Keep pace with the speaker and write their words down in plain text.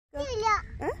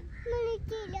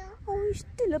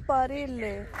ഇഷ്ടമില്ല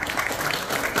പറയല്ലേ.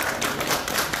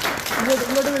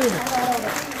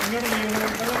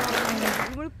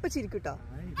 ഇവളിപ്പ ചിരിക്കൂട്ടോ,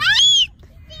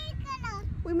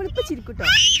 ഇവളിപ്പ ചിരിക്കൂട്ടോ.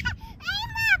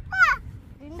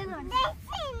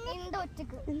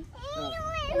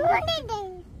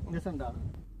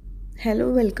 Hello,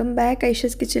 welcome back.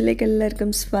 Aisha's കിച്ചണിലേക്ക് എല്ലാവർക്കും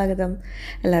സ്വാഗതം.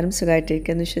 എല്ലാവരും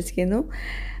സുഖമായിട്ടിരിക്കുമെന്ന് വിശ്വസിക്കുന്നു.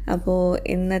 അപ്പോൾ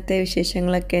ഇന്നത്തെ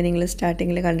വിശേഷങ്ങളൊക്കെ നിങ്ങൾ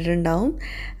സ്റ്റാർട്ടിങ്ങിൽ കണ്ടിട്ടുണ്ടാവും.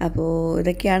 അപ്പോൾ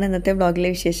ഇതൊക്കെയാണ് ഇന്നത്തെ വ്ളോഗിലെ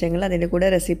വിശേഷങ്ങൾ. അതിൻ്റെ കൂടെ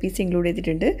റെസിപ്പീസ് ഇൻക്ലൂഡ്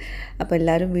ചെയ്തിട്ടുണ്ട്. അപ്പോൾ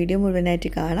എല്ലാവരും വീഡിയോ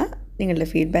മുഴുവനായിട്ട് കാണാം. നിങ്ങളുടെ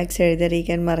ഫീഡ്ബാക്ക്സ്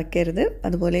എഴുതിയറിയിക്കാൻ മറക്കരുത്.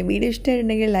 അതുപോലെ വീഡിയോ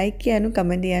ഇഷ്ടമായിട്ടുണ്ടെങ്കിൽ ലൈക്ക് ചെയ്യാനും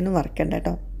കമൻറ്റ് ചെയ്യാനും മറക്കണ്ട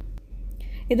കേട്ടോ.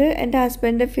 ഇത് എൻ്റെ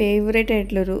ഹസ്ബൻഡിൻ്റെ ഫേവറേറ്റ്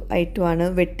ആയിട്ടുള്ളൊരു ഐറ്റമാണ്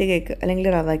വെട്ട് കേക്ക് അല്ലെങ്കിൽ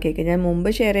റവ കേക്ക്. ഞാൻ മുമ്പ്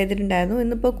ഷെയർ ചെയ്തിട്ടുണ്ടായിരുന്നു.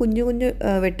 ഇന്നിപ്പോൾ കുഞ്ഞു കുഞ്ഞു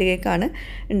വെട്ട് കേക്കാണ്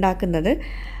ഉണ്ടാക്കുന്നത്.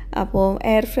 അപ്പോൾ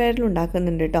എയർ ഫ്രയറിൽ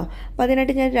ഉണ്ടാക്കുന്നുണ്ട് കേട്ടോ. അപ്പോൾ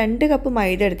അതിനായിട്ട് ഞാൻ 2 കപ്പ്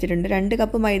മൈദ എടുത്തിട്ടുണ്ട്. 2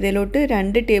 കപ്പ് മൈദയിലോട്ട്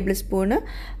 2 ടേബിൾ സ്പൂണ്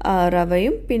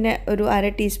റവയും പിന്നെ ഒരു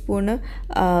 1/2 ടീസ്പൂണ്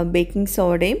ബേക്കിംഗ്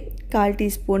സോഡയും 1/4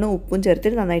 ടീസ്പൂണ് ഉപ്പും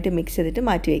ചേർത്തിട്ട് നന്നായിട്ട് മിക്സ് ചെയ്തിട്ട്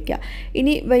മാറ്റി വയ്ക്കുക.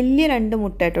 ഇനി വലിയ 2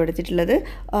 മുട്ടയായിട്ട് എടുത്തിട്ടുള്ളത്.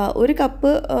 1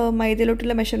 കപ്പ്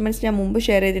മൈദയിലോട്ടുള്ള മെഷർമെൻറ്റ്സ് ഞാൻ മുമ്പ്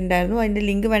ഷെയർ ചെയ്തിട്ടുണ്ടായിരുന്നു. അതിൻ്റെ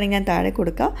ലിങ്ക് വേണമെങ്കിൽ ഞാൻ താഴെ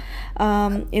കൊടുക്കാം.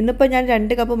 ഇന്നിപ്പോൾ ഞാൻ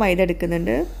 2 കപ്പ് മൈദ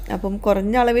എടുക്കുന്നുണ്ട്. അപ്പം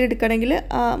കുറഞ്ഞ അളവിൽ എടുക്കണമെങ്കിൽ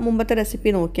മുമ്പത്തെ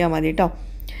റെസിപ്പി നോക്കിയാൽ മതി കേട്ടോ.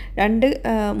 2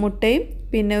 മുട്ടയും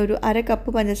പിന്നെ ഒരു 1/2 കപ്പ്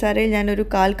പഞ്ചസാരയിൽ ഞാനൊരു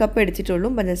 1/4 കപ്പ് എടുത്തിട്ടുള്ളൂ.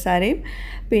 പഞ്ചസാരയും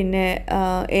പിന്നെ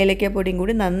ഏലക്കപ്പൊടിയും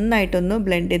കൂടി നന്നായിട്ടൊന്ന്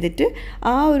ബ്ലെൻഡ് ചെയ്തിട്ട്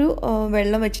ആ ഒരു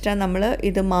വെള്ളം വെച്ചിട്ടാണ് നമ്മൾ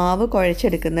ഇത് മാവ്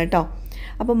കുഴച്ചെടുക്കുന്നത് കേട്ടോ.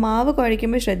 അപ്പോൾ മാവ്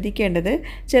കുഴയ്ക്കുമ്പോൾ ശ്രദ്ധിക്കേണ്ടത്,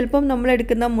 ചിലപ്പം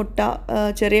നമ്മളെടുക്കുന്ന മുട്ട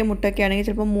ചെറിയ മുട്ടയൊക്കെ ആണെങ്കിൽ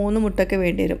ചിലപ്പോൾ 3 മുട്ടയൊക്കെ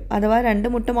വേണ്ടി വരും. അഥവാ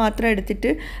 2 മുട്ട മാത്രം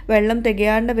എടുത്തിട്ട് വെള്ളം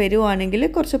തികയാണ്ട് വരുവാണെങ്കിൽ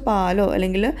കുറച്ച് പാലോ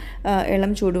അല്ലെങ്കിൽ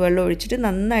ഇളം ചൂടുവെള്ളം ഒഴിച്ചിട്ട്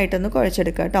നന്നായിട്ടൊന്ന്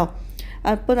കുഴച്ചെടുക്കുക കേട്ടോ.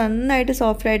 അപ്പോൾ നന്നായിട്ട്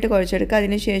സോഫ്റ്റായിട്ട് കുഴച്ചെടുക്കുക.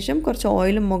 അതിന് ശേഷം കുറച്ച്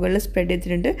ഓയിലും മുകളിൽ സ്പ്രെഡ്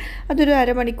ചെയ്തിട്ടുണ്ട്. അതൊരു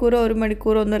 1/2 മണിക്കൂറോ 1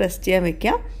 മണിക്കൂറോ ഒന്ന് റെസ്റ്റ് ചെയ്യാൻ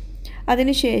വെക്കുക.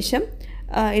 അതിന് ശേഷം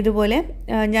ഇതുപോലെ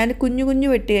ഞാൻ കുഞ്ഞു കുഞ്ഞു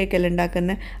വെട്ട് കേക്കല്ല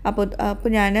ഉണ്ടാക്കുന്നത്. അപ്പോൾ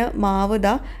ഞാൻ മാവ്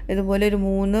ഇതുപോലെ ഒരു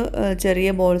 3 ചെറിയ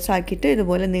ബോൾസ് ആക്കിയിട്ട്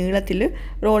ഇതുപോലെ നീളത്തിൽ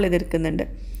റോൾ ചെയ്തെടുക്കുന്നുണ്ട്.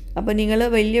 അപ്പോൾ നിങ്ങൾ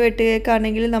വലിയ വെട്ട്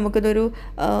കേക്കാണെങ്കിൽ നമുക്കിതൊരു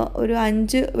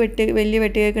 5 വലിയ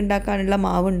വെട്ട് കേക്ക് ഉണ്ടാക്കാനുള്ള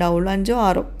മാവ് ഉണ്ടാവുള്ളൂ. 5ഓ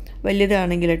 6ഓ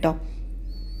വലിയതാണെങ്കിൽ കേട്ടോ.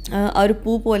 ഒരു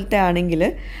പൂ പോലത്തെ ആണെങ്കിൽ.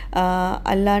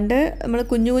 അല്ലാണ്ട് നമ്മൾ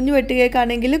കുഞ്ഞു കുഞ്ഞു വെട്ട്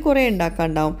കേക്കാണെങ്കിൽ കുറേ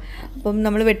ഉണ്ടാക്കാനുണ്ടാവും. അപ്പം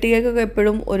നമ്മൾ വെട്ട് കേക്കൊക്കെ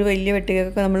എപ്പോഴും ഒരു വലിയ വെട്ട്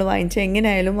കേക്കൊക്കെ നമ്മൾ വാങ്ങിച്ചാൽ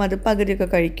എങ്ങനെയായാലും അത് പകുതിയൊക്കെ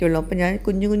കഴിക്കുള്ളൂ. അപ്പോൾ ഞാൻ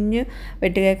കുഞ്ഞു കുഞ്ഞു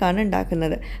വെട്ട് കേക്കാണ്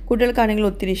ഉണ്ടാക്കുന്നത്. കുട്ടികൾക്കാണെങ്കിൽ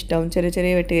ഒത്തിരി ഇഷ്ടമാവും ചെറിയ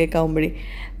ചെറിയ വെട്ട് കേക്കാവുമ്പോഴേ.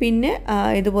 പിന്നെ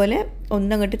ഇതുപോലെ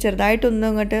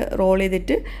ചെറുതായിട്ടൊന്നങ്ങോട്ട് റോൾ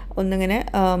ചെയ്തിട്ട് ഒന്നിങ്ങനെ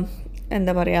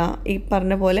എന്താ പറയുക, ഈ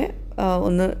പറഞ്ഞ പോലെ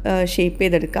ഒന്ന് ഷേപ്പ്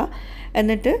ചെയ്തെടുക്കുക.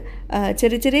 എന്നിട്ട്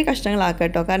ചെറിയ ചെറിയ കഷ്ണങ്ങളാക്കുക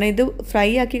കേട്ടോ. കാരണം ഇത് ഫ്രൈ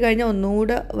ആക്കി കഴിഞ്ഞാൽ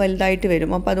ഒന്നുകൂടെ വലുതായിട്ട്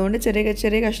വരും. അപ്പോൾ അതുകൊണ്ട് ചെറിയ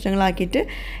ചെറിയ കഷ്ണങ്ങളാക്കിയിട്ട്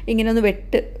ഇങ്ങനെ ഒന്ന്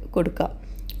വെട്ട് കൊടുക്കുക.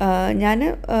 ഞാൻ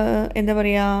എന്താ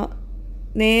പറയുക,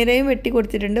 നേരെയും വെട്ടി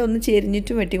കൊടുത്തിട്ടുണ്ട്, ഒന്ന്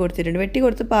ചെരിഞ്ഞിട്ടും വെട്ടി കൊടുത്തിട്ടുണ്ട്. വെട്ടി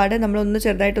കൊടുത്ത പാടെ നമ്മളൊന്ന്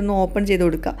ചെറുതായിട്ടൊന്ന് ഓപ്പൺ ചെയ്ത്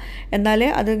കൊടുക്കുക. എന്നാലേ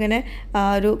അതിങ്ങനെ ആ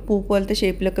ഒരു പൂ പോലത്തെ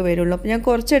ഷേപ്പിലൊക്കെ വരുള്ളൂ. അപ്പോൾ ഞാൻ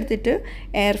കുറച്ചെടുത്തിട്ട്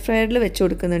എയർ ഫ്രയറിൽ വെച്ച്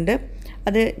കൊടുക്കുന്നുണ്ട്.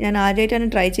 അത് ഞാൻ ആദ്യമായിട്ടാണ്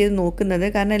ട്രൈ ചെയ്ത് നോക്കുന്നത്.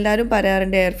 കാരണം എല്ലാവരും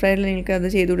പറയാറുണ്ട് എയർ ഫ്രയറിൽ നിങ്ങൾക്ക് അത്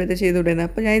ചെയ്തുകൂടെന്ന്.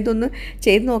 അപ്പോൾ ഞാൻ ഇതൊന്ന്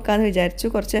ചെയ്ത് നോക്കാമെന്ന് വിചാരിച്ചു.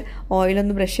 കുറച്ച്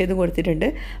ഓയിലൊന്ന് ബ്രഷ് ചെയ്ത് കൊടുത്തിട്ടുണ്ട്.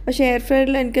 പക്ഷേ എയർ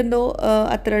ഫ്രയറിൽ എനിക്കെന്തോ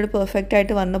അത്ര പെർഫെക്റ്റ്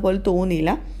ആയിട്ട് വന്ന പോലെ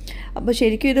തോന്നിയില്ല. അപ്പോൾ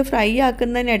ശരിക്കും ഇത് ഫ്രൈ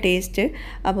ആക്കുന്നതന്നെയാണ് ടേസ്റ്റ്.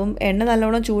 അപ്പം എണ്ണ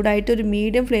നല്ലോണം ചൂടായിട്ട് ഒരു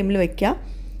മീഡിയം ഫ്ലെയിമിൽ വയ്ക്കുക.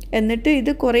 എന്നിട്ട്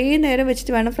ഇത് കുറേ നേരം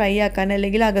വെച്ചിട്ട് വേണം ഫ്രൈ ആക്കാൻ,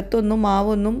 അല്ലെങ്കിൽ അകത്തൊന്നും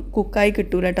മാവൊന്നും കുക്കായി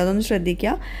കിട്ടൂല കേട്ടോ. അതൊന്ന്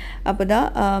ശ്രദ്ധിക്കുക. അപ്പോൾ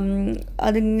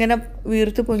അതിങ്ങനെ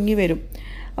വീർത്ത് പൊങ്ങി വരും.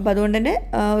 അപ്പോൾ അതുകൊണ്ട് തന്നെ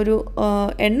ഒരു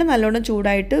എണ്ണ നല്ലോണം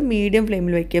ചൂടായിട്ട് മീഡിയം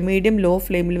ഫ്ലെയിമിൽ വയ്ക്കുക. മീഡിയം ലോ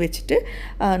ഫ്ലെയിമിൽ വെച്ചിട്ട്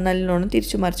നല്ലോണം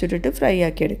തിരിച്ചു മറിച്ചിട്ടിട്ട് ഫ്രൈ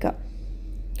ആക്കിയെടുക്കുക.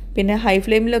 പിന്നെ ഹൈ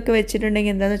ഫ്ലെയിമിലൊക്കെ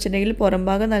വെച്ചിട്ടുണ്ടെങ്കിൽ എന്താണെന്ന് വെച്ചിട്ടുണ്ടെങ്കിൽ പുറം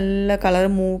ഭാഗം നല്ല കളർ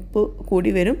മൂപ്പ്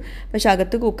കൂടി വരും, പക്ഷെ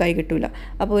അകത്ത് കുക്കായി കിട്ടില്ല.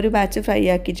 അപ്പോൾ ഒരു ബാച്ച് ഫ്രൈ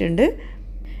ആക്കിയിട്ടുണ്ട്.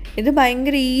 ഇത്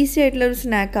ഭയങ്കര ഈസി ആയിട്ടുള്ളൊരു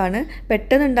സ്നാക്കാണ്.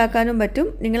 പെട്ടെന്ന് ഉണ്ടാക്കാനും പറ്റും.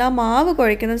 നിങ്ങൾ ആ മാവ്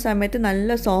കുഴയ്ക്കുന്ന സമയത്ത്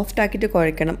നല്ല സോഫ്റ്റ് ആക്കിയിട്ട്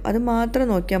കുഴയ്ക്കണം. അത് മാത്രം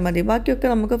നോക്കിയാൽ മതി. ബാക്കിയൊക്കെ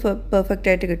നമുക്ക് പെർഫെക്റ്റ്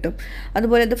ആയിട്ട് കിട്ടും.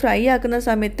 അതുപോലെ ഇത് ഫ്രൈ ആക്കുന്ന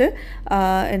സമയത്ത്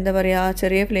എന്താ പറയുക,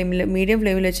 ചെറിയ ഫ്ലെയിമിൽ മീഡിയം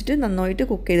ഫ്ലെയിമിൽ വെച്ചിട്ട് നന്നായിട്ട്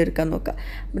കുക്ക് ചെയ്തെടുക്കാൻ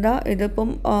നോക്കുക.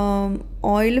 ഇതിപ്പം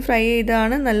ഓയിൽ ഫ്രൈ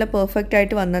ചെയ്താണ് നല്ല പെർഫെക്റ്റ്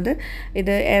ആയിട്ട് വന്നത്.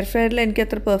 ഇത് എയർ ഫ്രയറിൽ എനിക്ക്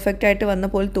അത്ര പെർഫെക്റ്റ് ആയിട്ട് വന്ന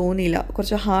പോലെ തോന്നിയില്ല.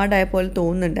 കുറച്ച് ഹാർഡായ പോലെ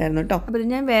തോന്നുന്നുണ്ടായിരുന്നു കേട്ടോ. അപ്പോൾ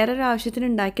ഞാൻ വേറൊരു ആവശ്യത്തിന്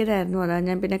ഉണ്ടാക്കിയതായിരുന്നു. അതാണ്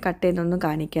ഞാൻ പിന്നെ കട്ട് ചെയ്തൊന്നും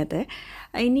കാണിക്കാത്തത്.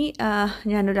 ഇനി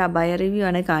ഞാനൊരു അബായ റിവ്യൂ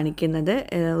ആണ് കാണിക്കുന്നത്.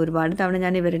 ഒരുപാട് തവണ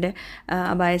ഞാൻ ഇവരുടെ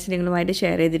അബായസ് നിങ്ങളുമായിട്ട്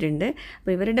ഷെയർ ചെയ്തിട്ടുണ്ട്.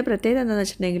 അപ്പോൾ ഇവരുടെ പ്രത്യേകത എന്താണെന്ന്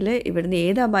വെച്ചിട്ടുണ്ടെങ്കിൽ ഇവിടുന്ന്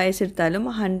ഏത് അബായസ് എടുത്താലും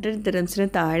 100 ദിർഹംസിന്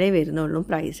താഴെ വരുന്നുള്ളൂ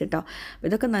പ്രൈസ് കേട്ടോ. അപ്പോൾ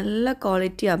ഇതൊക്കെ നല്ല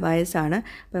ക്വാളിറ്റി അബായസ് ആണ്.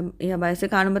 അപ്പം ഈ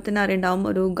അബായസ് കാണുമ്പോൾ തന്നെ അറിയുണ്ടാവും,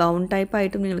 ഒരു ഗൗൺ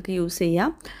ടൈപ്പായിട്ടും നിങ്ങൾക്ക് യൂസ്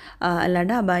ചെയ്യാം,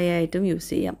 അല്ലാണ്ട് അബായ ആയിട്ടും യൂസ്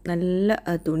ചെയ്യാം. നല്ല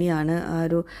തുണിയാണ്. ആ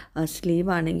ഒരു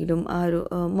സ്ലീവ് ആണെങ്കിലും ആ ഒരു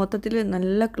മൊത്തത്തിൽ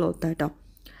നല്ല ക്ലോത്ത് കേട്ടോ.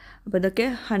 അപ്പോൾ ഇതൊക്കെ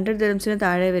 100 ദിറംസിന്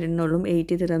താഴെ വരുന്നുള്ളൂ.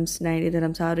 80 ദിറംസ് 90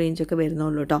 ദിറംസ് ആ റേഞ്ചൊക്കെ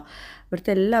വരുന്നുള്ളൂ കേട്ടോ.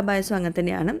 ഇവിടുത്തെ എല്ലാ അബായസും അങ്ങനെ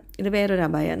തന്നെയാണ്. ഇത് വേറൊരു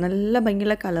അബായ, നല്ല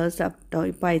ഭംഗിയുള്ള കളേഴ്സ് കേട്ടോ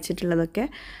ഇപ്പോൾ അയച്ചിട്ടുള്ളതൊക്കെ.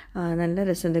 നല്ല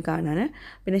രസമുണ്ട് കാണാൻ.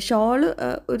 പിന്നെ ഷോള്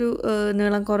ഒരു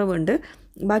നീളം കുറവുണ്ട്,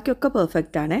 ബാക്കിയൊക്കെ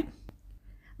പെർഫെക്റ്റാണ്.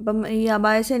 അപ്പം ഈ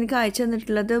അബായസ് എനിക്ക് അയച്ചു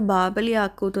തന്നിട്ടുള്ളത് ബാബൽ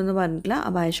യാക്കൂത്ത് എന്ന് പറഞ്ഞിട്ടുള്ള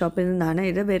അബായ ഷോപ്പിൽ നിന്നാണ്.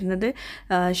 ഇത് വരുന്നത്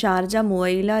ഷാർജ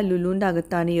മുവൈല ലുലുവിൻ്റെ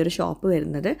അകത്താണ് ഈ ഒരു ഷോപ്പ്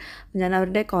വരുന്നത്. ഞാൻ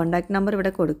അവരുടെ കോൺടാക്റ്റ് നമ്പർ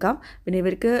ഇവിടെ കൊടുക്കാം. പിന്നെ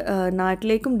ഇവർക്ക്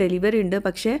നാട്ടിലേക്കും ഡെലിവറി ഉണ്ട്,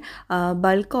 പക്ഷേ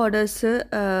ബൾക്ക് ഓർഡേഴ്സ്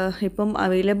ഇപ്പം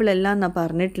അവൈലബിൾ അല്ല എന്നാണ്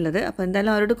പറഞ്ഞിട്ടുള്ളത്. അപ്പോൾ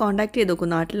എന്തായാലും അവരോട് കോൺടാക്ട് ചെയ്ത്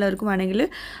നോക്കും. നാട്ടിലുള്ളവർക്കും വേണമെങ്കിൽ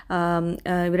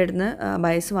ഇവരുടെ അടുത്ത് നിന്ന്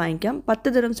അബായസ് വാങ്ങിക്കാം.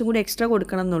 10 ദിറംസും കൂടി എക്സ്ട്രാ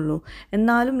കൊടുക്കണം എന്നുള്ളൂ,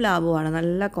 എന്നാലും ലാഭമാണ്.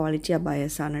 നല്ല ക്വാളിറ്റി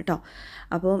അബായസാണ് കേട്ടോ.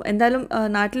 അപ്പോൾ എന്തായാലും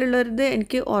നാട്ടിലുള്ളവരുടെ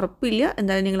എനിക്ക് ഉറപ്പില്ല,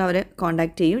 എന്തായാലും നിങ്ങൾ അവരെ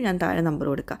കോൺടാക്റ്റ് ചെയ്യും. ഞാൻ താഴെ നമ്പർ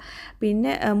കൊടുക്കാം.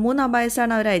 പിന്നെ 3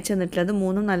 അബായസാണ് അവർ അയച്ചു തന്നിട്ടുള്ളത്.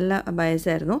 3 നല്ല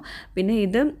അബായസായിരുന്നു. പിന്നെ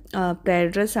ഇത് പ്രൈഡ്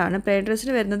ഡ്രസ്സാണ്. പ്രൈഡ്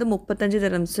ഡ്രസ്സിന് വരുന്നത് 35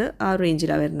 ദിറംസ് ആ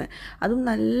റേഞ്ചിലാണ് വരുന്നത്. അതും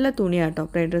നല്ല തുണിയാണ് കേട്ടോ.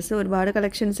 പ്രൈഡ് ഡ്രസ്സ് ഒരുപാട്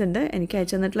കളക്ഷൻസ് ഉണ്ട്. എനിക്ക്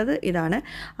അയച്ചു തന്നിട്ടുള്ളത് ഇതാണ്,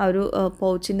 ആ ഒരു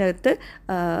പൗച്ചിൻ്റെ അകത്ത്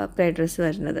പ്രൈഡ് ഡ്രസ്സ്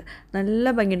വരുന്നത്.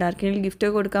 നല്ല ഭംഗിയുണ്ട്. ആർക്കെങ്കിലും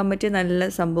ഗിഫ്റ്റ് കൊടുക്കാൻ പറ്റിയ നല്ല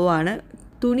സംഭവമാണ്.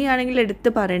 തുണിയാണെങ്കിൽ എടുത്ത്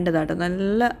പറയേണ്ടതാട്ടോ,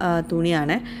 നല്ല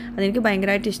തുണിയാണ്. അതെനിക്ക്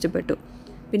ഭയങ്കരമായിട്ട് ഇഷ്ടപ്പെട്ടു.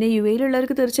 പിന്നെ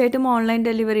UAE-ലുള്ളവർക്ക് തീർച്ചയായിട്ടും ഓൺലൈൻ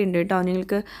ഡെലിവറി ഉണ്ട് കേട്ടോ.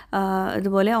 നിങ്ങൾക്ക്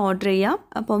ഇതുപോലെ ഓർഡർ ചെയ്യാം,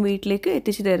 അപ്പം വീട്ടിലേക്ക്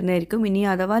എത്തിച്ച് തരുന്നതായിരിക്കും. ഇനി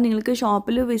അഥവാ നിങ്ങൾക്ക്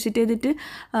ഷോപ്പിൽ വിസിറ്റ് ചെയ്തിട്ട്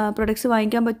പ്രൊഡക്ട്സ്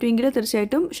വാങ്ങിക്കാൻ പറ്റുമെങ്കിൽ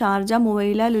തീർച്ചയായിട്ടും ഷാർജ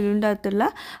മുവൈല ലുലുവിൻ്റെ അകത്തുള്ള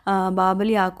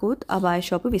ബാബൽ യാക്കൂത്ത് അബായ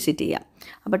ഷോപ്പ് വിസിറ്റ് ചെയ്യാം.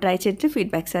 അപ്പോൾ ട്രൈ ചെയ്തിട്ട്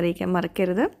ഫീഡ്ബാക്ക്സ് അറിയിക്കാൻ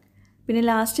മറക്കരുത്. പിന്നെ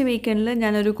ലാസ്റ്റ് വീക്കെൻഡിൽ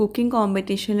ഞാനൊരു കുക്കിംഗ്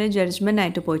കോമ്പറ്റീഷനിൽ ജഡ്ജ്മെൻ്റ്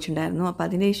ആയിട്ട് പോയിട്ടുണ്ടായിരുന്നു. അപ്പോൾ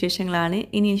അതിൻ്റെ വിശേഷങ്ങളാണ്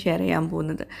ഇനി ഷെയർ ചെയ്യാൻ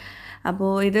പോകുന്നത്. അപ്പോൾ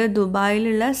ഇത്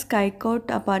ദുബായിലുള്ള സ്കൈക്കോട്ട്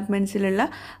അപ്പാർട്ട്മെൻറ്റ്സിലുള്ള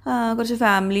കുറച്ച്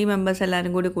ഫാമിലി മെമ്പേഴ്സ്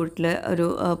എല്ലാവരും കൂടി കൂട്ടിൽ ഒരു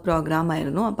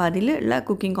പ്രോഗ്രാമായിരുന്നു. അപ്പോൾ അതിലുള്ള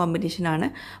കുക്കിംഗ് കോമ്പറ്റീഷനാണ്.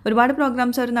 ഒരുപാട്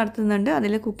പ്രോഗ്രാംസ് അവർ നടത്തുന്നുണ്ട്.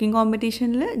 അതിൽ കുക്കിംഗ്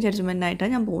കോമ്പറ്റീഷനിൽ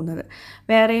ജഡ്ജ്മെൻ്റായിട്ടാണ് ഞാൻ പോകുന്നത്.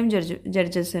 വേറെയും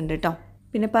ജഡ്ജസ് ഉണ്ട് കേട്ടോ.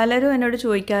 പിന്നെ പലരും എന്നോട്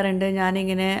ചോദിക്കാറുണ്ട്,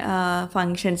 ഞാനിങ്ങനെ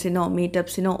ഫങ്ഷൻസിനോ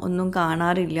മീറ്റപ്സിനോ ഒന്നും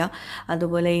കാണാറില്ല,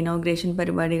 അതുപോലെ ഇനോഗ്രേഷൻ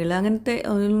പരിപാടികൾ അങ്ങനത്തെ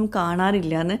ഒന്നും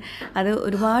കാണാറില്ല എന്ന്. അത്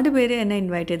ഒരുപാട് പേര് എന്നെ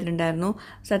ഇൻവൈറ്റ് ചെയ്തിട്ടുണ്ടായിരുന്നു.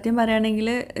 സത്യം പറയുകയാണെങ്കിൽ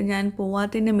ഞാൻ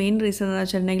പോവാത്തതിൻ്റെ മെയിൻ റീസൺ എന്ന്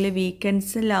വെച്ചിട്ടുണ്ടെങ്കിൽ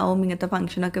വീക്കെൻഡ്സിലാവും ഇങ്ങനത്തെ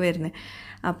ഫങ്ഷനൊക്കെ വരുന്നത്.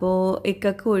 അപ്പോൾ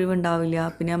ഇക്കക്ക് ഒഴിവുണ്ടാവില്ല.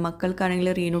 പിന്നെ മക്കൾക്കാണെങ്കിൽ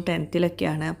റീനു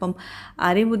 10th-ലൊക്കെയാണ്. അപ്പം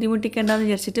ആരെയും ബുദ്ധിമുട്ടിക്കേണ്ടെന്ന്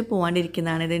വിചാരിച്ചിട്ട്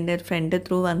പോകാണ്ടിരിക്കുന്നതാണ്. ഇതിൻ്റെ ഒരു ഫ്രണ്ട്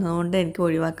ത്രൂ വന്നതുകൊണ്ട് എനിക്ക്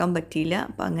ഒഴിവാക്കാൻ പറ്റിയില്ല.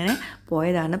 അപ്പോൾ അങ്ങനെ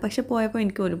പോയതാണ്. പക്ഷെ പോയപ്പോൾ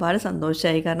എനിക്ക് ഒരുപാട്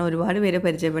സന്തോഷമായി, കാരണം ഒരുപാട് പേരെ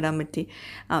പരിചയപ്പെടാൻ പറ്റി.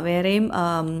 വേറെയും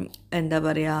എന്താ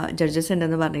പറയുക, ജഡ്ജസ്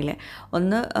ഉണ്ടെന്ന് പറഞ്ഞില്ലേ.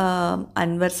 ഒന്ന്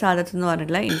അൻവർ സാദത്ത് എന്ന്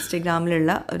പറഞ്ഞിട്ടുള്ള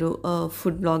ഇൻസ്റ്റഗ്രാമിലുള്ള ഒരു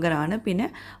ഫുഡ് ബ്ലോഗറാണ്. പിന്നെ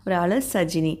ഒരാൾ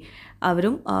സജിനി,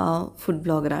 അവരും ഫുഡ്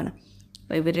ബ്ലോഗറാണ്.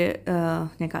 അപ്പോൾ ഇവർ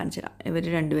ഞാൻ കാണിച്ചു തരാം. ഇവർ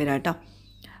 2 പേരാട്ടോ.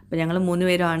 അപ്പോൾ ഞങ്ങൾ 3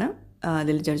 പേരാണ്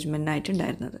അതിൽ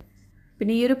ജഡ്ജ്മെൻറ്റായിട്ടുണ്ടായിരുന്നത്.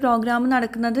 പിന്നെ ഈ ഒരു പ്രോഗ്രാം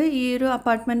നടക്കുന്നത് ഈ ഒരു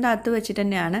അപ്പാർട്ട്മെൻറ്റ് അകത്ത് വെച്ചിട്ട്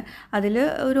തന്നെയാണ്. അതിൽ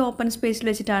ഒരു ഓപ്പൺ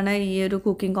സ്പേസിൽ വെച്ചിട്ടാണ് ഈ ഒരു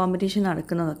കുക്കിംഗ് കോമ്പറ്റീഷൻ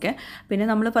നടക്കുന്നതൊക്കെ. പിന്നെ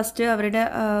നമ്മൾ ഫസ്റ്റ് അവരുടെ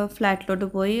ഫ്ലാറ്റിലോട്ട്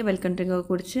പോയി വെൽക്കം ഡ്രിങ്ക് ഒക്കെ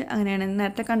കുടിച്ച് അങ്ങനെയാണ്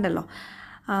നേരത്തെ കണ്ടല്ലോ.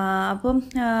 അപ്പം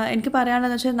എനിക്ക്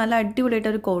പറയാനുള്ളതെന്ന് വെച്ചാൽ നല്ല അടിപൊളിയായിട്ട്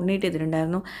അവർ കോർഡിനേറ്റ്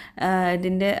ചെയ്തിട്ടുണ്ടായിരുന്നു.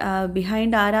 ഇതിൻ്റെ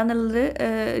ബിഹൈൻഡ് ആരാന്നുള്ളത്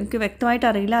എനിക്ക് വ്യക്തമായിട്ട്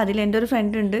അറിയില്ല. അതിൽ എൻ്റെ ഒരു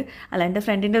ഫ്രണ്ട് ഉണ്ട്, അല്ല എൻ്റെ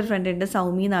ഫ്രണ്ടിൻ്റെ ഒരു ഫ്രണ്ട് ഉണ്ട്,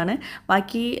 സൗമി എന്നാണ്.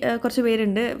 ബാക്കി കുറച്ച്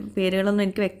പേരുണ്ട്, പേരുകളൊന്നും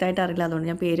എനിക്ക് വ്യക്തമായിട്ട് അറിയില്ല, അതുകൊണ്ട്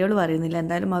ഞാൻ പേരുകൾ പറയുന്നില്ല.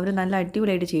 എന്തായാലും അവർ നല്ല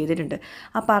അടിപൊളിയായിട്ട് ചെയ്തിട്ടുണ്ട്.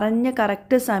 ആ പറഞ്ഞ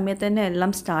കറക്റ്റ് സമയത്ത് തന്നെ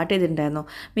എല്ലാം സ്റ്റാർട്ട് ചെയ്തിട്ടുണ്ടായിരുന്നു.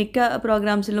 മിക്ക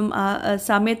പ്രോഗ്രാംസിലും ആ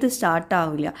സമയത്ത്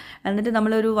സ്റ്റാർട്ടാവില്ല, എന്നിട്ട്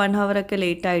നമ്മളൊരു 1 hour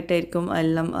ലേറ്റായിട്ടായിരിക്കും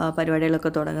എല്ലാം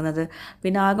പരിപാടികളൊക്കെ തുടങ്ങുന്നത്.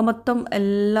 പിന്നെ ആകെ മൊത്തം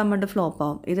എല്ലാം കൊണ്ട് ഫ്ലോപ്പ്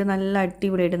ആവും. ഇത് നല്ല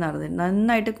അടിപൊളിയായിട്ട് നടന്നിട്ട്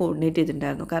നന്നായിട്ട് കോർഡിനേറ്റ്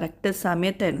ചെയ്തിട്ടുണ്ടായിരുന്നു. കറക്റ്റ്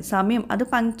സമയത്തായിരുന്നു. സമയം, അത്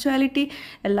പങ്ക്ച്വാലിറ്റി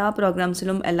എല്ലാ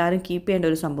പ്രോഗ്രാംസിലും എല്ലാവരും കീപ്പ്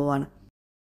ചെയ്യേണ്ട ഒരു സംഭവമാണ്.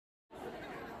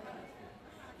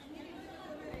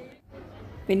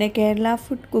 പിന്നെ കേരള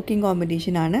ഫുഡ് കുക്കിംഗ്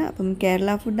കോമ്പറ്റീഷനാണ്. അപ്പം കേരള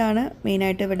ഫുഡാണ്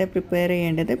മെയിനായിട്ട് ഇവിടെ പ്രിപ്പയർ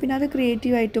ചെയ്യേണ്ടത്. പിന്നെ അത്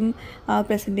ക്രിയേറ്റീവായിട്ടും ആ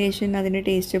പ്രസൻറ്റേഷൻ, അതിൻ്റെ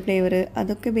ടേസ്റ്റ്, ഫ്ലേവർ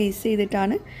അതൊക്കെ ബേസ്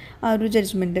ചെയ്തിട്ടാണ് ആ ഒരു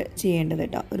ജഡ്ജ്മെൻറ്റ് ചെയ്യേണ്ടത്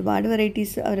കേട്ടോ. ഒരുപാട്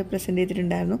വെറൈറ്റീസ് അവർ പ്രസൻറ്റ്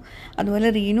ചെയ്തിട്ടുണ്ടായിരുന്നു. അതുപോലെ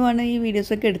റീനു ആണ് ഈ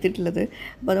വീഡിയോസൊക്കെ എടുത്തിട്ടുള്ളത്.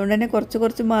 അപ്പോൾ അതുകൊണ്ട് തന്നെ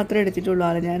കുറച്ച് മാത്രമേ എടുത്തിട്ടുള്ളൂ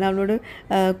ആൾ. ഞാൻ അവളോട്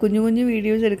കുഞ്ഞു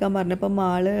വീഡിയോസ് എടുക്കാൻ പറഞ്ഞപ്പം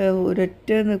ആൾ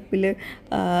ഒരൊറ്റ നിപ്പിൽ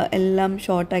എല്ലാം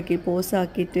ഷോർട്ടാക്കി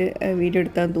പോസാക്കിയിട്ട് വീഡിയോ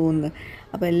എടുത്താൻ തോന്നുന്നു.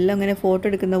 അപ്പോൾ എല്ലാം ഇങ്ങനെ ഫോട്ടോ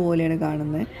എടുക്കുന്ന പോലെയാണ്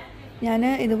കാണുന്നത്. ഞാൻ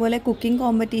ഇതുപോലെ കുക്കിംഗ്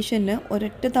കോമ്പറ്റീഷന്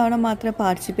ഒരൊറ്റ തവണ മാത്രമേ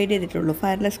പാർട്ടിസിപ്പേറ്റ് ചെയ്തിട്ടുള്ളൂ.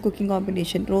 ഫയർലെസ് കുക്കിംഗ്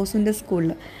കോമ്പറ്റീഷൻ റോസിൻ്റെ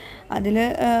സ്കൂളിൽ. അതിൽ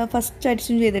ഫസ്റ്റ്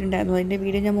അഡിഷൻ ചെയ്തിട്ടുണ്ടായിരുന്നു. അതിൻ്റെ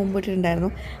വീഡിയോ ഞാൻ മുമ്പ്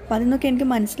ഇട്ടിട്ടുണ്ടായിരുന്നു. അപ്പോൾ അതിൽ നിന്നൊക്കെ എനിക്ക്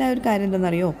മനസ്സിലായ ഒരു കാര്യം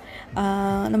എന്താണെന്നറിയോ,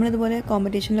 നമ്മളിതുപോലെ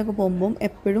കോമ്പറ്റീഷനിലൊക്കെ പോകുമ്പം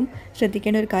എപ്പോഴും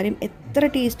ശ്രദ്ധിക്കേണ്ട ഒരു കാര്യം, എത്ര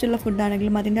ടേസ്റ്റുള്ള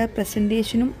ഫുഡാണെങ്കിലും അതിൻ്റെ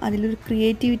പ്രസൻറ്റേഷനും അതിലൊരു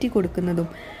ക്രിയേറ്റിവിറ്റി കൊടുക്കുന്നതും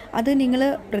അത് നിങ്ങൾ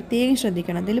പ്രത്യേകം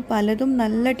ശ്രദ്ധിക്കണം. അതിൽ പലതും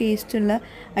നല്ല ടേസ്റ്റുള്ള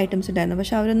ഐറ്റംസ് ഉണ്ടായിരുന്നു,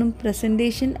 പക്ഷെ അവരൊന്നും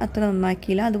പ്രസൻറ്റേഷൻ അത്ര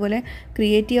നന്നാക്കിയില്ല, അതുപോലെ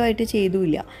ക്രിയേറ്റീവായിട്ട്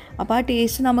ചെയ്തുമില്ല. അപ്പോൾ ആ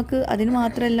ടേസ്റ്റ് നമുക്ക് അതിന്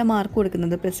മാത്രമല്ല മാർക്ക്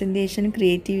കൊടുക്കുന്നത്, പ്രസൻറ്റേഷൻ,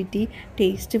 ക്രിയേറ്റിവിറ്റി,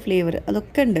 ടേസ്റ്റ്, ഫ്ലേവർ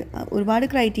അതൊക്കെ ഉണ്ട്, ഒരുപാട്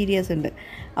ക്രൈറ്റീരിയാസ് ഉണ്ട്.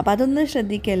 അപ്പോൾ അതൊന്ന്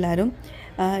ശ്രദ്ധിക്കുക എല്ലാവരും.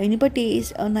 ഇനിയിപ്പോൾ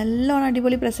ടേസ്റ്റ് നല്ലോണം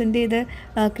അടിപൊളി പ്രസൻറ്റ് ചെയ്ത്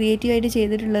ക്രിയേറ്റീവായിട്ട്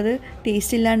ചെയ്തിട്ടുള്ളത്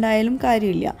ടേസ്റ്റ് ഇല്ലാണ്ടായാലും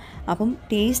കാര്യമില്ല. അപ്പം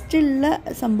ടേസ്റ്റുള്ള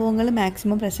സംഭവങ്ങൾ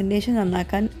മാക്സിമം പ്രസൻറ്റേഷൻ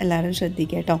നന്നാക്കാൻ എല്ലാവരും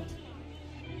ശ്രദ്ധിക്കുക കേട്ടോ.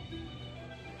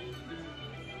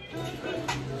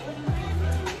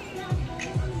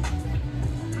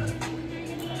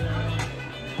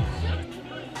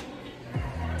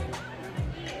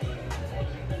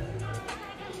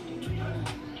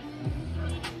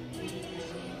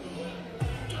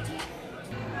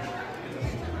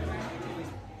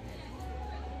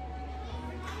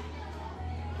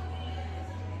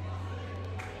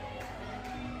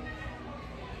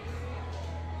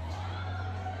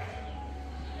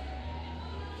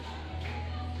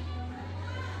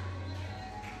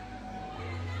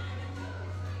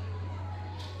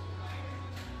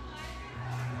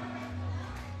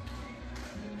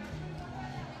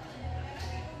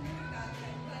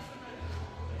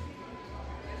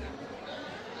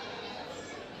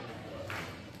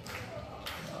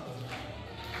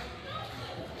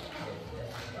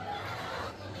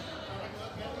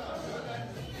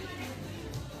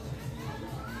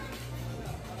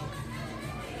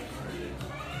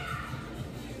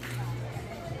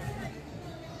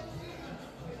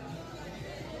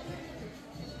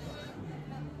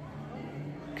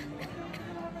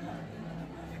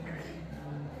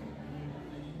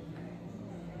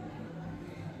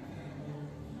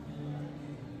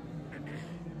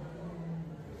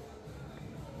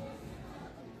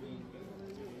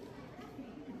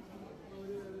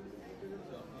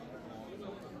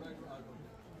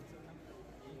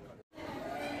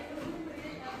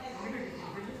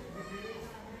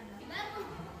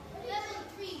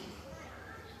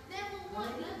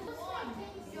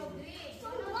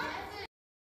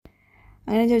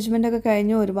 അങ്ങനെ ജഡ്ജ്മെൻ്റൊക്കെ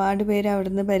കഴിഞ്ഞു. ഒരുപാട് പേര്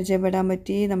അവിടുന്ന് പരിചയപ്പെടാൻ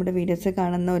പറ്റി, നമ്മുടെ വീഡിയോസ്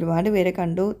കാണുന്ന ഒരുപാട് പേരെ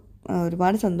കണ്ടു,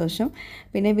 ഒരുപാട് സന്തോഷം.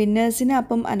 പിന്നെ വിന്നേഴ്സിനെ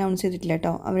അപ്പം അനൗൺസ് ചെയ്തിട്ടില്ല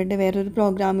കേട്ടോ, അവരുടെ വേറൊരു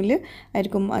പ്രോഗ്രാമിൽ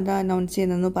ആയിരിക്കും അത് അനൗൺസ്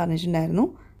ചെയ്യുന്നതെന്ന് പറഞ്ഞിട്ടുണ്ടായിരുന്നു.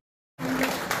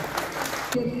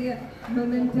 ചെറിയ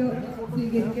മൊമെന്റോ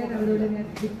സ്വീകരിക്കാൻ അവരോട് ഞാൻ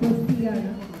റിക്വസ്റ്റ്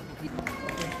ചെയ്യാണ്.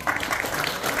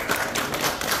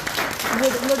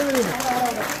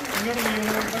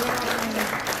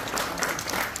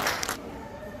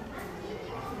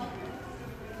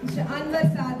 അൻവർ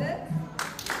സാദർ,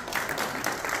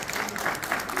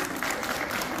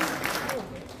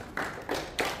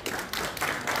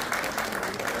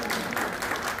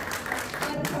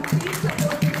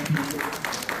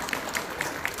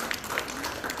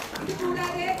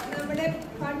 കൂടാതെ നമ്മുടെ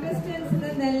കണ്ടസ്റ്റൻസിന്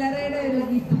നെല്ലറയുടെ ഒരു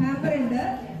ഗിഫ്റ്റ് ഹാമ്പർ ഉണ്ട്.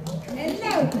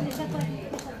 എല്ലാവർക്കും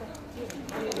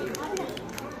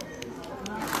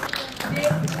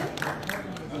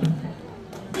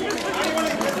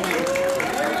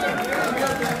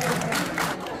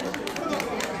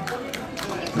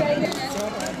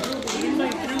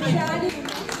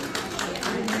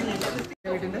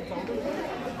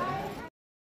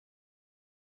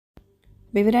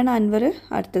ഇവരാണ് അൻവർ,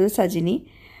 അടുത്തത് സജിനി.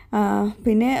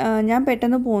 പിന്നെ ഞാൻ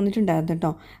പെട്ടെന്ന് പോന്നിട്ടുണ്ടായിരുന്നു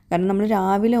കേട്ടോ, കാരണം നമ്മൾ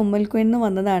രാവിലെ ഉമ്മൽക്കുയിൽ നിന്ന്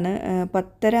വന്നതാണ്.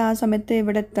 10:30 ആ സമയത്ത്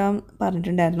ഇവിടെ എത്താൻ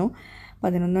പറഞ്ഞിട്ടുണ്ടായിരുന്നു.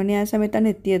 11 മണി ആ സമയത്താണ്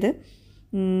എത്തിയത്.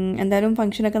 എന്തായാലും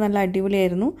ഫംഗ്ഷനൊക്കെ നല്ല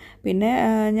അടിപൊളിയായിരുന്നു. പിന്നെ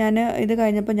ഞാൻ ഇത്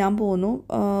കഴിഞ്ഞപ്പോൾ ഞാൻ പോന്നു.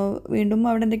 വീണ്ടും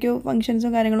അവിടെ എന്തൊക്കെയോ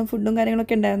ഫംഗ്ഷൻസും കാര്യങ്ങളും ഫുഡും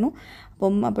കാര്യങ്ങളൊക്കെ ഉണ്ടായിരുന്നു.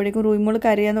 അപ്പം അപ്പോഴേക്കും റൂയിമോൾ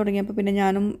കരയാൻ തുടങ്ങിയപ്പോൾ പിന്നെ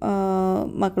ഞാനും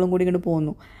മക്കളും കൂടി ഇങ്ങോട്ട്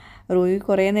പോന്നു. റൂയി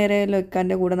കുറേ നേരം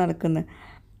ലൊക്കാൻ്റെ കൂടെ നടക്കുന്നത്.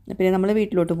 പിന്നെ നമ്മൾ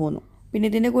വീട്ടിലോട്ട് പോന്നു. പിന്നെ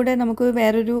ഇതിൻ്റെ കൂടെ നമുക്ക്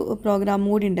വേറൊരു പ്രോഗ്രാം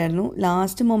കൂടി ഉണ്ടായിരുന്നു.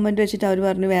 ലാസ്റ്റ് മൊമെൻറ്റ് വെച്ചിട്ട് അവർ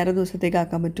പറഞ്ഞു വേറെ ദിവസത്തേക്ക്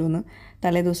ആക്കാൻ പറ്റുമെന്ന്,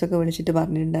 തലേ ദിവസമൊക്കെ വിളിച്ചിട്ട്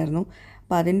പറഞ്ഞിട്ടുണ്ടായിരുന്നു.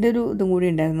 അപ്പോൾ അതിൻ്റെ ഒരു ഇതും കൂടി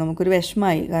ഉണ്ടായിരുന്നു. നമുക്കൊരു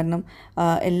വിഷമമായി, കാരണം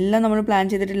എല്ലാം നമ്മൾ പ്ലാൻ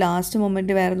ചെയ്തിട്ട് ലാസ്റ്റ്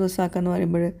മൊമെൻറ്റ് വേറെ ദിവസം ആക്കാമെന്ന്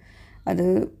പറയുമ്പോൾ അത്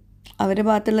അവരുടെ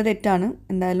ഭാഗത്തുള്ള തെറ്റാണ്.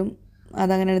 എന്തായാലും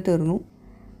അതങ്ങനെ തീർന്നു.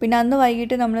 പിന്നെ അന്ന്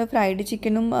വൈകിട്ട് നമ്മൾ ഫ്രൈഡ്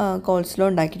ചിക്കനും കോൾസ്ലോ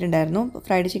ഉണ്ടാക്കിയിട്ടുണ്ടായിരുന്നു.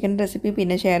 ഫ്രൈഡ് ചിക്കൻ റെസിപ്പി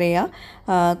പിന്നെ ഷെയർ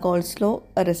ചെയ്യുക, കോൾസ്ലോ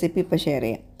റെസിപ്പി ഇപ്പോൾ ഷെയർ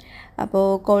ചെയ്യാം. അപ്പോൾ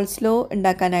കോൾസ്ലോ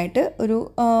ഉണ്ടാക്കാനായിട്ട് ഒരു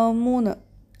 3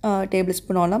 ടേബിൾ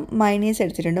സ്പൂണോളം മയണൈസ്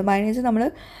എടുത്തിട്ടുണ്ട്. മയണൈസ് നമ്മൾ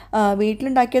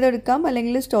വീട്ടിലുണ്ടാക്കിയത് എടുക്കാം,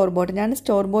 അല്ലെങ്കിൽ സ്റ്റോർ ബോട്ട്. ഞാൻ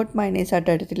സ്റ്റോർ ബോട്ട്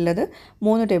മയണൈസായിട്ട് എടുത്തിട്ടുള്ളത്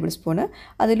 3 ടേബിൾ സ്പൂണ്.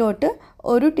 അതിലോട്ട്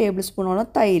 1 ടേബിൾ സ്പൂണോളം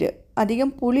തൈര് അധികം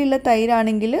പുളിയുള്ള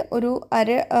തൈരാണെങ്കിൽ ഒരു അര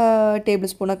ടേബിൾ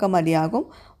സ്പൂണൊക്കെ മതിയാകും.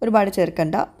 ഒരുപാട്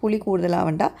ചേർക്കണ്ട, പുളി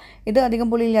കൂടുതലാവണ്ട. ഇത് അധികം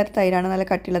പുളിയില്ലാത്ത തൈരാണ്, നല്ല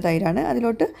കട്ടിയുള്ള തൈരാണ്.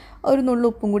 അതിലോട്ട് ഒരു നുള്ളു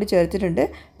ഉപ്പും കൂടി ചേർത്തിട്ടുണ്ട്.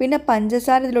 പിന്നെ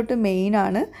പഞ്ചസാര ഇതിലോട്ട്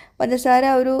മെയിനാണ്. പഞ്ചസാര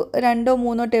ഒരു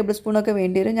 2-3 ടേബിൾ സ്പൂണൊക്കെ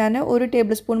വേണ്ടി വരും. ഞാൻ 1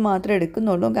 ടേബിൾ സ്പൂൺ മാത്രമേ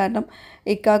എടുക്കുന്നുള്ളൂ. കാരണം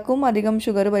ഇക്കാക്കും അധികം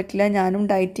ഷുഗർ പറ്റില്ല, ഞാനും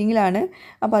ഡയറ്റിങ്ങിലാണ്,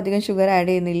 അപ്പോൾ അധികം ഷുഗർ ആഡ്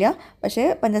ചെയ്യുന്നില്ല. പക്ഷേ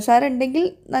പഞ്ചസാര ഉണ്ടെങ്കിൽ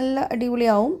നല്ല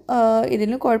അടിപൊളിയാവും.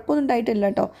 ഇതിന് കുഴപ്പമൊന്നും ഉണ്ടായിട്ടില്ല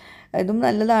കേട്ടോ, ഇതും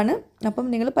നല്ലതാണ്. അപ്പം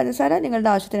നിങ്ങൾ പഞ്ചസാര നിങ്ങളുടെ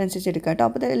ആവശ്യത്തിനനുസരിച്ച് എടുക്കുക കേട്ടോ.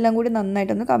 അപ്പോൾ ഇതെല്ലാം കൂടി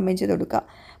നന്നായിട്ടൊന്ന് കമ്പൈൻ ചെയ്ത് കൊടുക്കുക.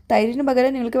 തൈരിന്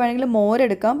പകരം നിങ്ങൾക്ക് വേണമെങ്കിൽ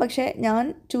മോരെടുക്കാം, പക്ഷേ ഞാൻ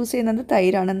ചൂസ് ചെയ്യുന്നത്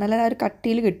തൈരാണ്, എന്നാലേ ആ ഒരു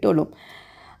കട്ടിയിൽ കിട്ടുള്ളൂ.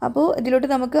 അപ്പോൾ ഇതിലോട്ട്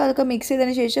നമുക്ക് അതൊക്കെ മിക്സ്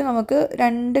ചെയ്തതിന് ശേഷം നമുക്ക്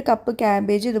 2 കപ്പ്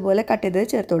ക്യാബേജ് ഇതുപോലെ കട്ട് ചെയ്ത്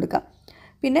ചേർത്ത് കൊടുക്കാം.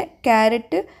 പിന്നെ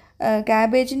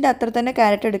ക്യാബേജിൻ്റെ അത്ര തന്നെ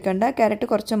ക്യാരറ്റ് എടുക്കണ്ട, ക്യാരറ്റ്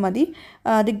കുറച്ച് മതി.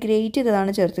 അത് ഗ്രേറ്റ്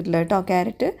ചെയ്തതാണ് ചേർത്തിട്ടുള്ളത് കേട്ടോ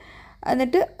ക്യാരറ്റ്.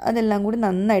 എന്നിട്ട് അതെല്ലാം കൂടി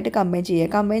നന്നായിട്ട് കമ്പൈൻ ചെയ്യുക.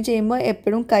 കമ്പൈൻ ചെയ്യുമ്പോൾ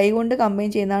എപ്പോഴും കൈ കൊണ്ട് കമ്പൈൻ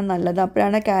ചെയ്യുന്നതാണ് നല്ലത്.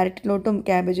 അപ്പോഴാണ് ക്യാരറ്റിലോട്ടും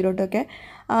ക്യാബേജിലോട്ടുമൊക്കെ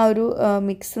ആ ഒരു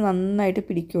മിക്സ് നന്നായിട്ട്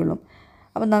പിടിക്കുകയുള്ളൂ.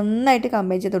 അപ്പോൾ നന്നായിട്ട്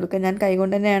കമ്പൈൻ ചെയ്ത് കൊടുക്കുക. ഞാൻ കൈ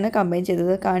കൊണ്ട് തന്നെയാണ് കമ്പൈൻ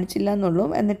ചെയ്തത്, കാണിച്ചില്ല എന്നുള്ളൂ.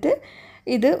 എന്നിട്ട്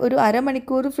ഇത് ഒരു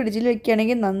അരമണിക്കൂർ ഫ്രിഡ്ജിൽ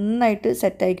വെക്കുകയാണെങ്കിൽ നന്നായിട്ട്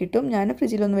സെറ്റായി കിട്ടും. ഞാൻ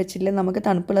ഫ്രിഡ്ജിലൊന്നും വെച്ചില്ല, നമുക്ക്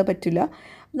തണുപ്പുള്ള പറ്റില്ല.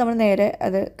 നമ്മൾ നേരെ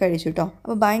അത് കഴിച്ചു കേട്ടോ.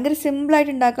 അപ്പോൾ ഭയങ്കര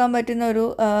സിമ്പിളായിട്ട് ഉണ്ടാക്കാൻ പറ്റുന്ന ഒരു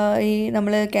ഈ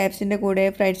നമ്മൾ ക്യാപ്സിൻ്റെ കൂടെ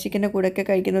ഫ്രൈഡ് ചിക്കൻ്റെ കൂടെയൊക്കെ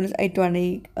കഴിക്കുന്ന ഒരു ഐറ്റമാണ്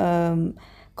ഈ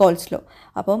കോൾസ്ലോ.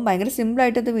 അപ്പം ഭയങ്കര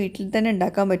സിമ്പിളായിട്ട് ഇത് വീട്ടിൽ തന്നെ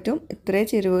ഉണ്ടാക്കാൻ പറ്റും. ഇത്രേ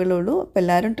ചേരുവകളുള്ളൂ. അപ്പോൾ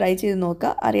എല്ലാവരും ട്രൈ ചെയ്ത്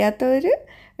നോക്കുക. അറിയാത്തവർ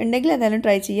ഉണ്ടെങ്കിൽ എന്തായാലും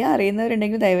ട്രൈ ചെയ്യുക,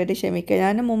 അറിയുന്നവരുണ്ടെങ്കിൽ ദയവായിട്ട് ക്ഷമിക്കുക.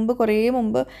 ഞാൻ കുറേ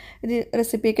മുമ്പ് ഇത്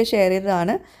റെസിപ്പിയൊക്കെ ഷെയർ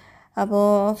ചെയ്തതാണ്. അപ്പോൾ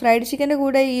ഫ്രൈഡ് ചിക്കൻ്റെ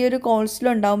കൂടെ ഈ ഒരു കോൾസ്ലോ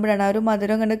ഉണ്ടാകുമ്പോഴാണ്, ആ ഒരു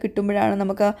മധുരം കണ്ട് കിട്ടുമ്പോഴാണ്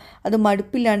നമുക്ക് അത്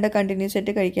മടുപ്പില്ലാണ്ട് കണ്ടിന്യൂസ്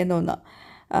ആയിട്ട് കഴിക്കാൻ തോന്നുക.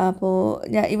 അപ്പോൾ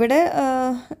ഇവിടെ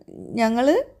ഞങ്ങൾ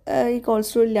ഈ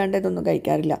കോൾസ്ലോ ഇല്ലാണ്ട് ഇതൊന്നും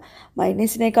കഴിക്കാറില്ല.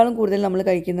 മയണൈസിനേക്കാളും കൂടുതൽ നമ്മൾ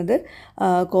കഴിക്കുന്നത്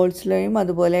കോൾസ്ലോയും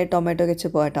അതുപോലെ ടൊമാറ്റോ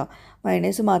കെച്ചപ്പും കേട്ടോ.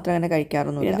 മയണൈസ് മാത്രം അങ്ങനെ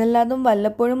കഴിക്കാറൊന്നുമില്ല. ഇതെല്ലാതും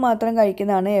വല്ലപ്പോഴും മാത്രം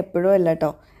കഴിക്കുന്നതാണ്, എപ്പോഴും അല്ല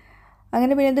കേട്ടോ.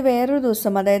 അങ്ങനെ പിന്നെ ഇത് വേറൊരു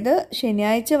ദിവസം, അതായത്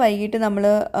ശനിയാഴ്ച വൈകിട്ട് നമ്മൾ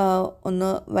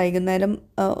വൈകുന്നേരം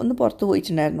ഒന്ന് പുറത്ത്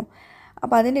പോയിട്ടുണ്ടായിരുന്നു.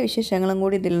 അപ്പോൾ അതിൻ്റെ വിശേഷങ്ങളും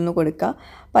കൂടി ഇതിൽ നിന്ന് കൊടുക്കുക.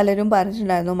 പലരും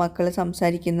പറഞ്ഞിട്ടുണ്ടായിരുന്നു മക്കൾ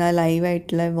സംസാരിക്കുന്ന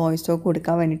ലൈവായിട്ടുള്ള വോയിസോ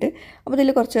കൊടുക്കാൻ വേണ്ടിയിട്ട്. അപ്പോൾ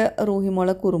ഇതിൽ കുറച്ച്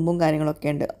റൂഹിമോളെ കുറുമ്പും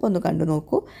കാര്യങ്ങളൊക്കെ ഉണ്ട്. അപ്പോൾ ഒന്ന് കണ്ടു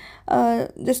നോക്കൂ.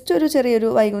 ജസ്റ്റ് ഒരു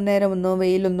ചെറിയൊരു വൈകുന്നേരം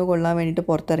വെയിലൊന്ന് കൊള്ളാൻ വേണ്ടിയിട്ട്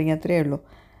പുറത്തിറങ്ങി, അത്രയേ ഉള്ളൂ.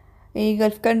 ഈ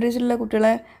ഗൾഫ് കൺട്രീസിലുള്ള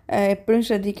കുട്ടികളെ എപ്പോഴും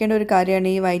ശ്രദ്ധിക്കേണ്ട ഒരു കാര്യമാണ്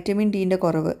ഈ വൈറ്റമിൻ ഡിൻ്റെ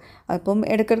കുറവ്. അപ്പം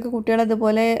ഇടയ്ക്കിടയ്ക്ക്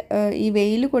കുട്ടികളതുപോലെ ഈ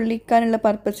വെയിൽ കൊള്ളിക്കാനുള്ള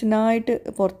പർപ്പസിനായിട്ട്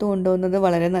പുറത്ത് കൊണ്ടുപോകുന്നത്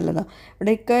വളരെ നല്ലതാണ്.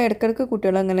 ഇവിടെയൊക്കെ ഇടയ്ക്കിടയ്ക്ക്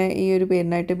കുട്ടികളങ്ങനെ ഈ ഒരു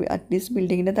പേരിനായിട്ട് അറ്റ്ലീസ്റ്റ്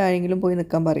ബിൽഡിങ്ങിൻ്റെ താഴെങ്കിലും പോയി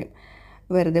നിൽക്കാൻ പറയും.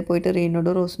 വെറുതെ പോയിട്ട്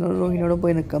റീനോടും റോഹിനോടും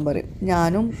പോയി നിൽക്കാൻ പറയും.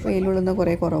 ഞാനും വെയിലുള്ളുന്ന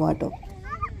കുറേ കുറവാട്ടോ.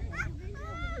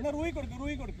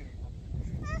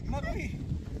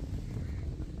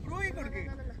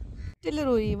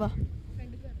 റൂയി വാ,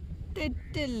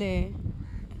 തെറ്റല്ലേ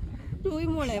റൂയി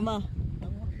മോളെ, വാ,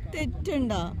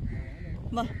 തെറ്റുണ്ടാ,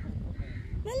 വാ,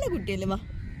 നല്ല കുട്ടിയല്ലേ, വാ,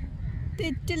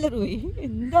 തെറ്റല്ലേ റൂയി.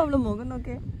 എന്താ അവള് മുഖം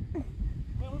നോക്കേ,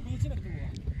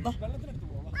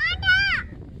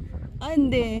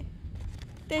 എന്തേ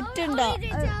തെറ്റുണ്ടാ,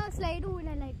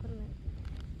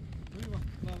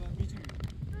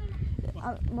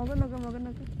 മുഖം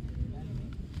നോക്ക്.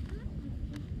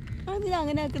 അതിന്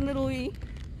അങ്ങനെ ആക്കുന്ന റൂയി,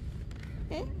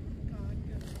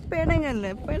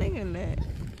 പെണങ്ങല്ലേ.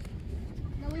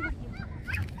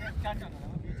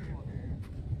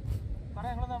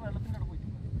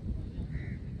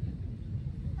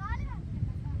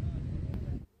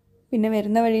 പിന്നെ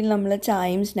വരുന്ന വഴിയിൽ നമ്മൾ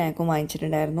ചായയും സ്നാക്കും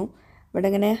വാങ്ങിച്ചിട്ടുണ്ടായിരുന്നു. ഇവിടെ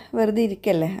ഇങ്ങനെ വെറുതെ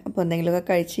ഇരിക്കല്ലേ, അപ്പോൾ എന്തെങ്കിലുമൊക്കെ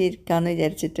കഴിച്ചിരിക്കാമെന്ന്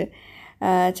വിചാരിച്ചിട്ട്.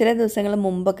 ചില ദിവസങ്ങൾ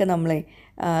മുമ്പൊക്കെ നമ്മളെ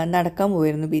നടക്കാൻ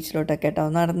പോയിരുന്നു ബീച്ചിലോട്ടൊക്കെ കേട്ടോ.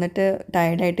 നടന്നിട്ട്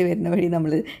ടയർഡായിട്ട് വരുന്ന വഴി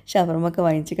നമ്മൾ ഷവർമൊക്കെ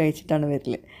വാങ്ങിച്ച് കഴിച്ചിട്ടാണ്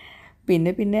വരൽ.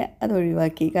 പിന്നെ അത്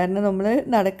ഒഴിവാക്കി. കാരണം നമ്മൾ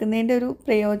നടക്കുന്നതിൻ്റെ ഒരു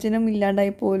പ്രയോജനം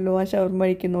ഇല്ലാണ്ടായി പോയല്ലോ ആ ഷവർമ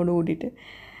കഴിക്കുന്നതോട് കൂടിയിട്ട്.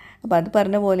 അപ്പോൾ അത്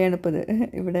പറഞ്ഞ പോലെയാണ് ഇപ്പോൾ ഇത്.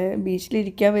 ഇവിടെ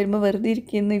ബീച്ചിലിരിക്കാൻ വരുമ്പോൾ വെറുതെ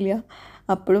ഇരിക്കുന്നില്ല,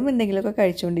 അപ്പോഴും എന്തെങ്കിലുമൊക്കെ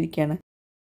കഴിച്ചുകൊണ്ടിരിക്കുകയാണ്.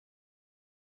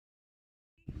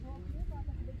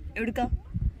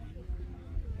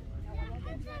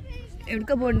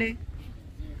 എവിടുക്കാ പോണ്ടേ?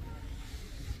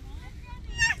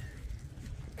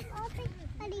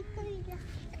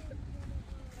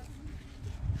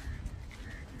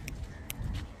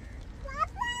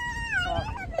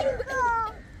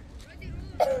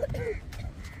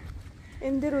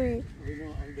 എന്ത് റൂയി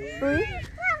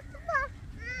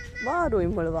വാ, റൂയി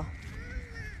മോള് വാ,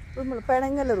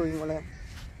 പെണങ്ങല്ലേ റൂയി മോളെ,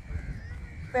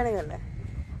 പെണങ്ങല്ലേ.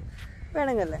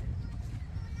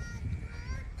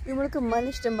 ഇവൾക്ക്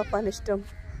ഉമ്മാനിഷ്ടം പപ്പാനിഷ്ടം?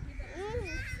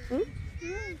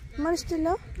 ഉമ്മാനിഷ്ടമില്ല,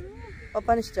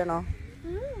 പപ്പാനിഷ്ടമാണോ?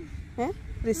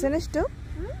 റിസനിഷ്ടം,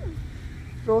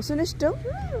 റോസിനിഷ്ടം,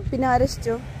 പിന്നെ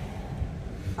ആരിഷ്ടം?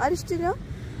 ആരിഷ്ടമില്ല,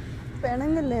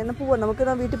 പെണങ്ങല്ലേ. എന്നാൽ പോവാ,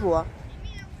 നമുക്ക് വീട്ടിൽ പോവാം.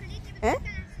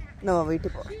 എന്നാ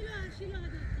വീട്ടിൽ പോവാം.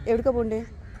 എവിടേക്കാ പോണ്ടേ?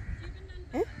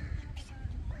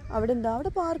 അവിടെ എന്താ?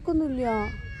 അവിടെ പാർക്കൊന്നുമില്ല.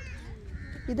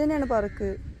 ഇതന്നെയാണ് പാർക്ക്.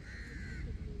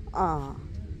 ആ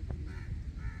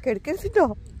കിടക്കരുത് കേട്ടോ,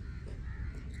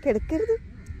 കിടക്കരുത്.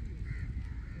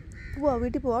 പോവാ,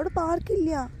 വീട്ടിൽ പോവാ. അവിടെ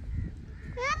പാർക്കില്ല.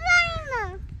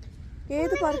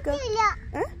 ഏത് പാർക്കാ?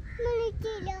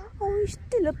 ഓ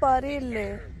ഇഷ്ടമില്ല പറയല്ലേ,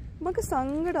 നമുക്ക്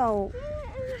സങ്കടാവും.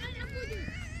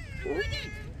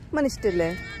 ഇഷ്ടല്ലേ?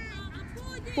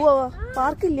 പോവാ.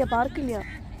 പാർക്കില്ല, പാർക്കില്ല,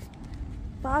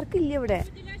 പാർക്കില്ല ഇവിടെ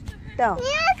കേട്ടോ.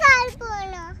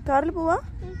 കാറിൽ പോവാ.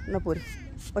 എന്നാ പോര്,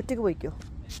 ഒറ്റക്ക് പോയിക്കോ.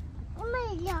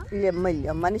 ഇല്ല അമ്മ ഇല്ല,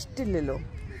 അമ്മന് ഇഷ്ടമില്ലല്ലോ.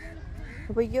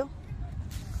 പോയിക്കോ,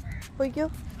 പോയിക്കോ.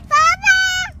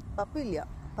 പപ്പ ഇല്ല,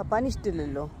 പപ്പാന്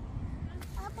ഇഷ്ടമില്ലല്ലോ.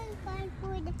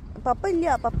 പപ്പ ഇല്ല,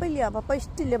 പപ്പ ഇല്ല, പപ്പ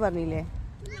ഇഷ്ടമില്ല പറഞ്ഞില്ലേ.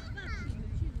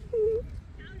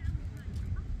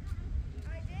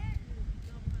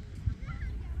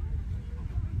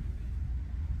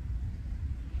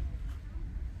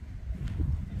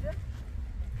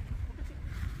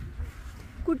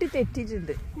 കുട്ടി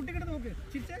തെറ്റിട്ടുണ്ട്.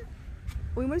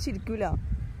 ഉയ്മൾ ചിരിക്കൂല.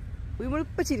 ഉയ്മൾ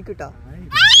ഇപ്പൊ ചിരിക്കൂട്ടോ.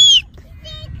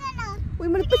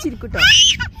 ഉയ്മൾ ഇപ്പൊ ചിരിക്കൂട്ടോ.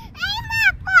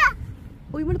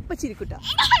 ഉയ്മൾ ഇപ്പൊ ചിരിക്കൂട്ടോ.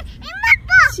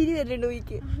 ചിരി വരണ്ട്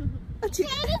ഉയ്ക്ക്.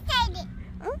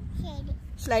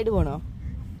 സ്ലൈഡ് പോണോ?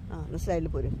 ആ എന്നാ സ്ലൈഡിൽ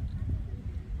പോരും.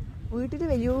 വീട്ടിൽ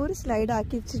വലിയൊരു സ്ലൈഡ്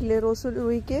ആക്കി വെച്ചിട്ടില്ലേ റോസ്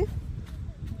റൂയിക്ക്?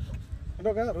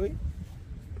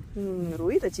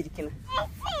 റൂയി തച്ചിരിക്കണേ.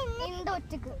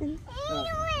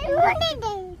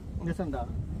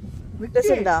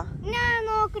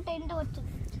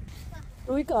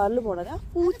 റൂയി കാറിൽ പോണതാ.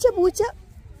 പൂച്ച പൂച്ച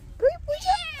റൂയി പൂച്ച.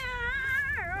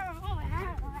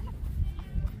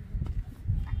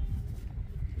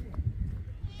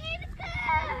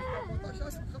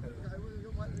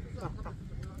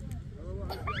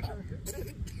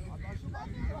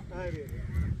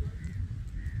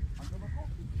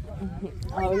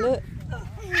 അവള്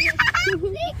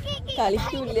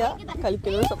കളിക്കൂല,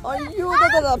 കളിക്കുന്ന അയ്യോ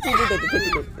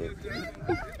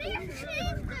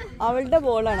അവളുടെ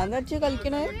ബോളാണ് എന്ന് വെച്ചാൽ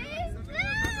കളിക്കണേ.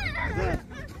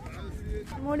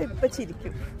 മോളിപ്പ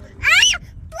ചിരിക്കും.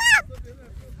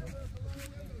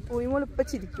 ഉയ്മോളിപ്പ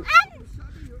ചിരിക്കും.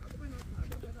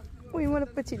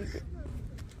 ഉയ്മോളിപ്പ ചിരിക്കും.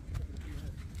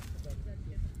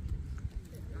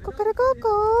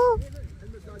 കൊക്കരക്കോക്കോ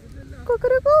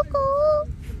കൊക്കരക്കോക്കോ.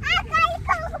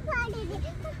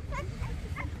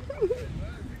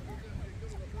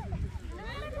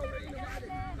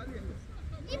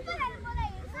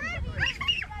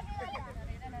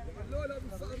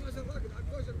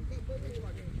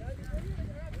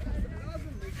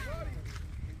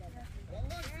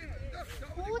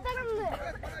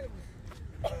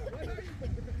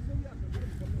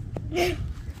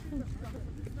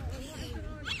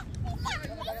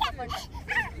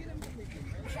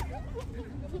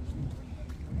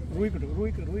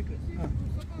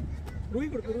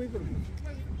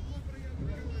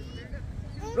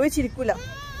 റൂയി ചിരിക്കൂല.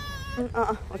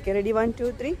 Okay ready 1 2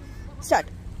 3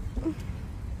 start.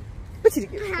 ഇപ്പൊ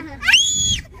ചിരിക്കും.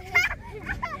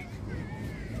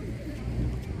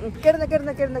 കിടന്നോ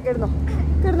കിടന്നോ കിടന്നോ കിടന്നോ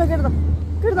കിടന്നോ കിടന്നോ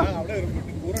കിടന്നോ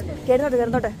കിടന്നോട്ടെ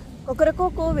കിടന്നോട്ടെ.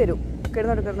 കൊക്കരക്കോക്കോ വരും.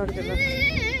 കിടന്നോട്ടെ കിടന്നോട്ടെ കിടന്നോട്ടെ.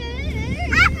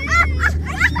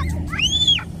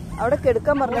 അവിടെ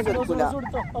കിടക്കാൻ പറഞ്ഞാൽ കിടക്കൂല.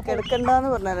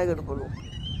 കിടക്കണ്ടെന്ന് പറഞ്ഞാലേ കിടക്കുള്ളൂ.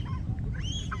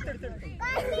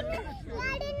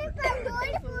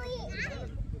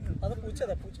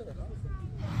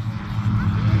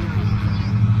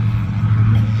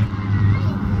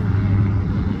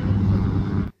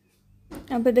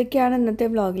 അപ്പോൾ ഇതൊക്കെയാണ് ഇന്നത്തെ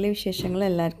വ്ളോഗിലെ വിശേഷങ്ങൾ.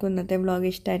 എല്ലാവർക്കും ഇന്നത്തെ വ്ളോഗ്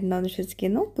ഇഷ്ടമായിട്ടുണ്ടാവുമെന്ന്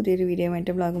വിശ്വസിക്കുന്നു. പുതിയൊരു വീഡിയോ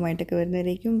ആയിട്ട് വ്ളോഗുമായിട്ടൊക്കെ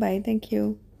വരുന്നതായിരിക്കും. By, thank you.